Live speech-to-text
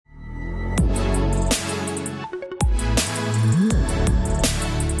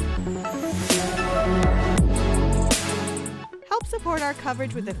3-star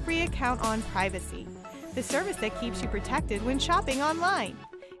coverage with a free account on Privacy, the service that keeps you protected when shopping online.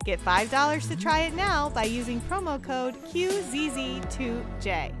 Get $5 to try it now by using promo code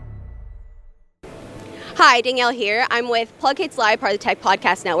QZZ2J. Hi, Danielle here. I'm with Plug Hits Live, part of the Tech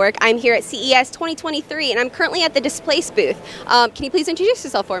Podcast Network. I'm here at CES 2023, and I'm currently at the Displace booth. Can you please introduce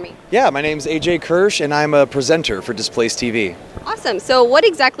yourself for me? Yeah, my name's AJ Kirsch, and I'm a presenter for Displace TV. Awesome. So what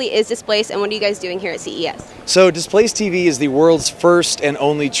exactly is Displace, and what are you guys doing here at CES? So Displace TV is the world's first and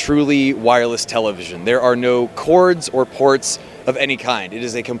only truly wireless television. There are no cords or ports of any kind. It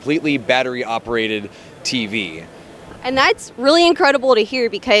is a completely battery-operated TV. And that's really incredible to hear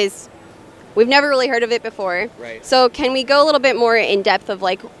because we've never really heard of it before. Right. So can we go a little bit more in depth of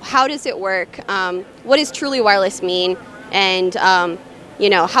like how does it work? What does truly wireless mean? And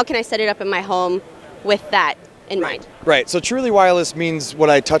how can I set it up in my home with that in mind? Right. So truly wireless means what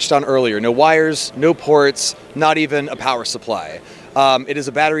I touched on earlier. No wires, no ports, not even a power supply. It is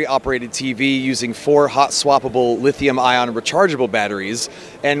a battery-operated TV using 4 hot-swappable lithium-ion rechargeable batteries,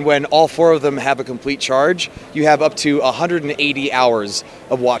 and when all 4 of them have a complete charge, you have up to 180 hours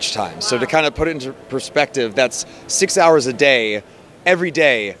of watch time. So to kind of put it into perspective, that's 6 hours a day, every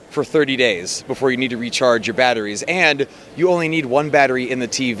day for 30 days before you need to recharge your batteries, and you only need 1 battery in the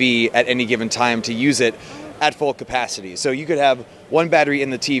TV at any given time to use it at full capacity. So you could have 1 battery in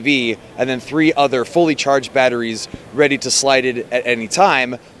the TV and then 3 other fully charged batteries ready to slide it at any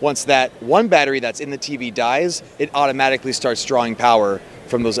time. Once that 1 battery that's in the TV dies, it automatically starts drawing power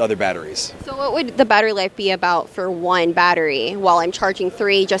from those other batteries. So what would the battery life be about for 1 battery while I'm charging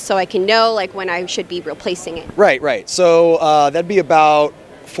 3, just so I can know like when I should be replacing it? Right. So that'd be about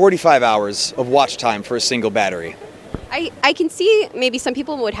 45 hours of watch time for a single battery. I can see maybe some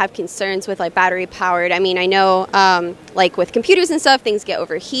people would have concerns with like battery powered. I mean, I know like with computers and stuff, things get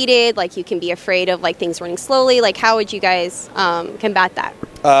overheated. Like you can be afraid of like things running slowly. Like how would you guys combat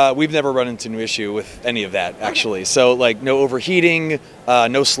that? We've never run into an issue with any of that actually. So like no overheating,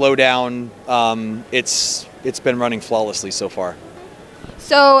 no slowdown. It's been running flawlessly so far.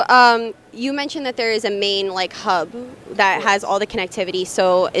 So you mentioned that there is a main like hub that has all the connectivity.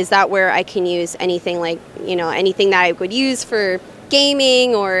 So is that where I can use anything like, anything that I would use for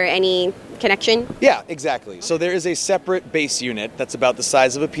gaming or any connection? Yeah, exactly. So there is a separate base unit that's about the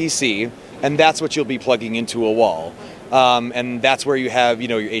size of a PC, and that's what you'll be plugging into a wall. And that's where you have,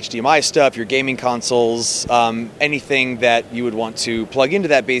 your HDMI stuff, your gaming consoles, anything that you would want to plug into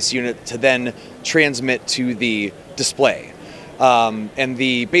that base unit to then transmit to the display. And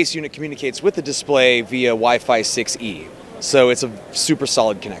the base unit communicates with the display via Wi-Fi 6E. So it's a super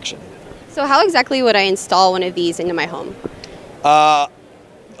solid connection. So how exactly would I install one of these into my home? The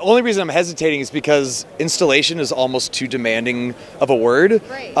only reason I'm hesitating is because installation is almost too demanding of a word.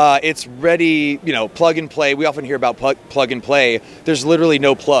 Right. It's ready, plug and play. We often hear about plug and play. There's literally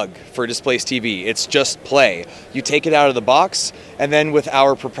no plug for Displace TV. It's just play. You take it out of the box, and then with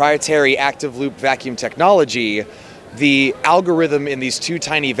our proprietary active loop vacuum technology, the algorithm in these 2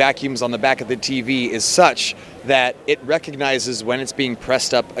 tiny vacuums on the back of the TV is such that it recognizes when it's being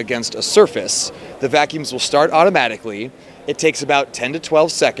pressed up against a surface. The vacuums will start automatically. It takes about 10 to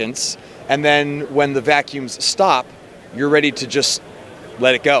 12 seconds, and then when the vacuums stop, you're ready to just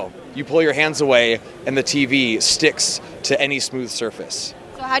let it go. You pull your hands away, and the TV sticks to any smooth surface.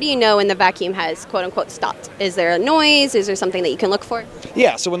 So how do you know when the vacuum has quote-unquote stopped? Is there a noise? Is there something that you can look for?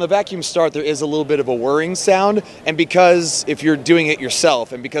 Yeah, so when the vacuums start, there is a little bit of a whirring sound, and because if you're doing it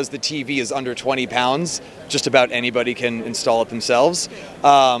yourself, and because the TV is under 20 pounds, just about anybody can install it themselves,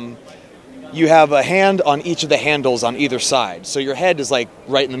 you have a hand on each of the handles on either side. So your head is like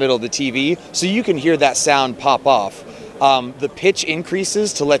right in the middle of the TV, so you can hear that sound pop off. The pitch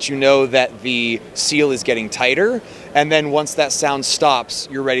increases to let you know that the seal is getting tighter, and then once that sound stops,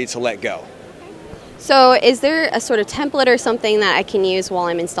 you're ready to let go. So is there a sort of template or something that I can use while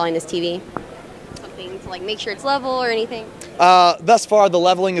I'm installing this TV? Something to like make sure it's level or anything? Thus far, the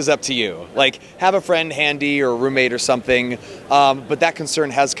leveling is up to you. Like, have a friend handy or a roommate or something, but that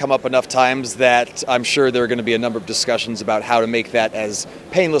concern has come up enough times that I'm sure there are going to be a number of discussions about how to make that as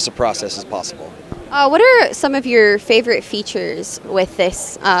painless a process as possible. What are some of your favorite features with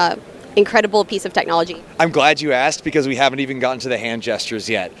this incredible piece of technology? I'm glad you asked because we haven't even gotten to the hand gestures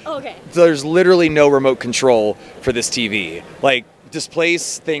yet. Okay. There's literally no remote control for this TV. Like,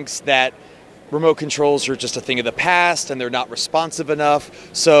 Displace thinks that remote controls are just a thing of the past and they're not responsive enough.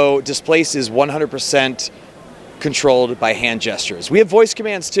 So Displace is 100% controlled by hand gestures. We have voice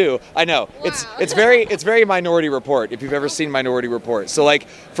commands too. I know. Wow. It's very Minority Report, if you've ever seen Minority Report. So like,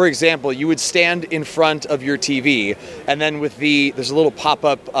 for example, you would stand in front of your TV, and then with there's a little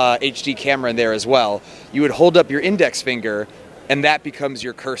pop-up HD camera in there as well. You would hold up your index finger, and that becomes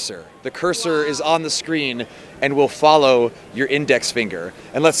your cursor. The cursor is on the screen and will follow your index finger.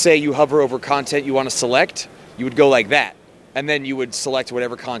 And let's say you hover over content you want to select, you would go like that, and then you would select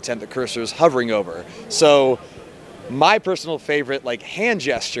whatever content the cursor is hovering over. So my personal favorite hand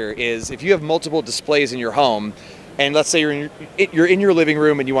gesture is if you have multiple displays in your home, and let's say you're in your living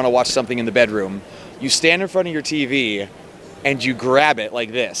room and you want to watch something in the bedroom, you stand in front of your TV and you grab it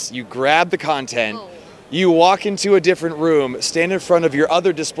like this. You grab the content, you walk into a different room, stand in front of your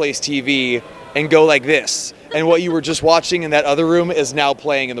other display's TV, and go like this. And what you were just watching in that other room is now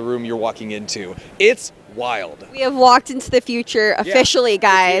playing in the room you're walking into. It's wild. We have walked into the future officially,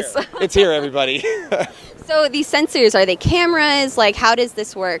 guys. It's here, everybody. So these sensors, are they cameras? How does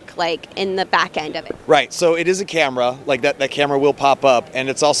this work, in the back end of it? Right, so it is a camera, that camera will pop up, and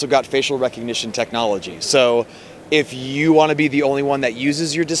it's also got facial recognition technology. So if you want to be the only one that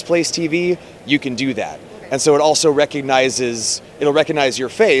uses your display's TV, you can do that. And so it also it'll recognize your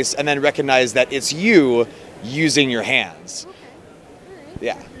face and then recognize that it's you using your hands.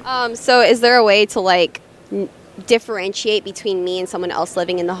 Yeah. So is there a way to differentiate between me and someone else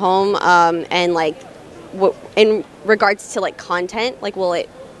living in the home, and in regards to content? Will it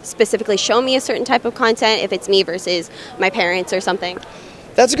specifically show me a certain type of content if it's me versus my parents or something?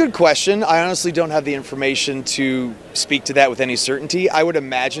 That's a good question. I honestly don't have the information to speak to that with any certainty. I would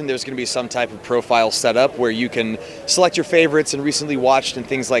imagine there's going to be some type of profile setup where you can select your favorites and recently watched and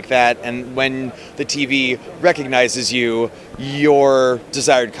things like that, and when the TV recognizes you, your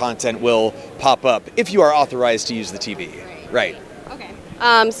desired content will pop up if you are authorized to use the TV. Right. Okay.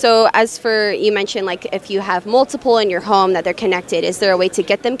 So as for, you mentioned if you have multiple in your home that they're connected, is there a way to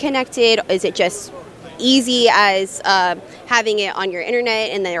get them connected? Is it just easy as having it on your internet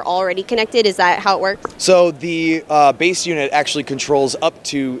and they're already connected? Is that how it works? So the base unit actually controls up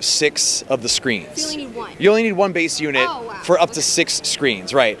to 6 of the screens. So you only need one? You only need one base unit for up to 6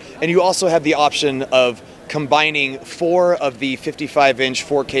 screens, right. And you also have the option of combining 4 of the 55-inch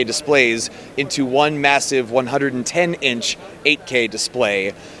 4K displays into one massive 110-inch 8K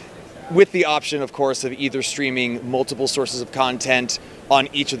display, with the option, of course, of either streaming multiple sources of content on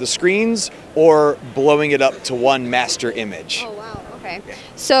each of the screens or blowing it up to one master image. Oh, wow. Okay.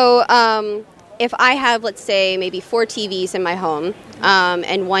 So if I have, let's say, maybe 4 TVs in my home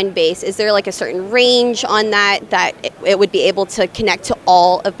and one base, is there a certain range on that it would be able to connect to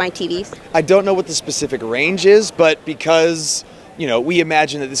all of my TVs? I don't know what the specific range is, but because, we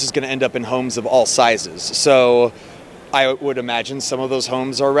imagine that this is going to end up in homes of all sizes. So I would imagine some of those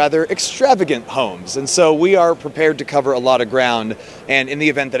homes are rather extravagant homes. And so we are prepared to cover a lot of ground. And in the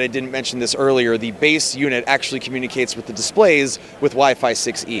event that I didn't mention this earlier, the base unit actually communicates with the displays with Wi-Fi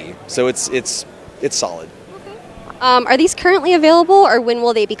 6E. So it's solid. Okay. Are these currently available, or when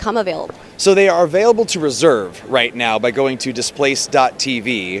will they become available? So they are available to reserve right now by going to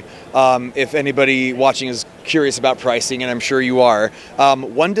displace.tv. If anybody watching is curious about pricing, and I'm sure you are,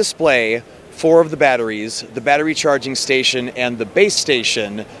 one display, 4 of the batteries, the battery charging station, and the base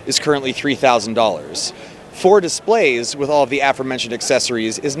station is currently $3,000. 4 displays with all of the aforementioned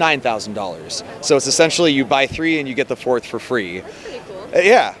accessories is $9,000. So it's essentially you buy 3 and you get the 4th for free. That's pretty cool.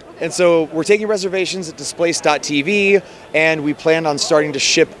 Yeah. And so we're taking reservations at displace.tv, and we plan on starting to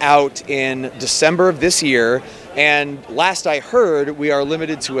ship out in December of this year. And last I heard, we are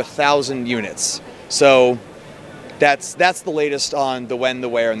limited to 1,000 units. So that's the latest on the when, the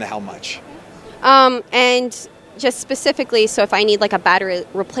where, and the how much. And just specifically, so if I need a battery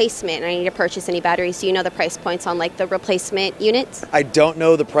replacement and I need to purchase any batteries, do you know the price points on the replacement units? I don't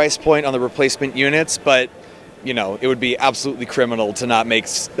know the price point on the replacement units, but it would be absolutely criminal to not make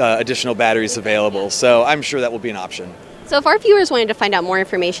additional batteries available. So I'm sure that will be an option. So if our viewers wanted to find out more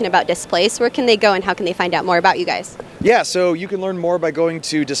information about Displace, where can they go and how can they find out more about you guys? Yeah, so you can learn more by going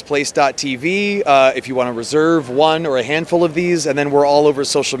to displace.tv if you want to reserve one or a handful of these, and then we're all over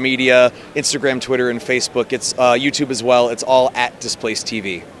social media, Instagram, Twitter, and Facebook. It's YouTube as well. It's all at Displace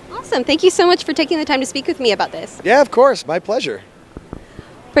TV. Awesome. Thank you so much for taking the time to speak with me about this. Yeah, of course. My pleasure.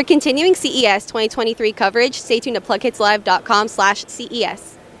 For continuing CES 2023 coverage, stay tuned to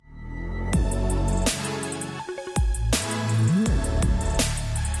plughitslive.com/CES.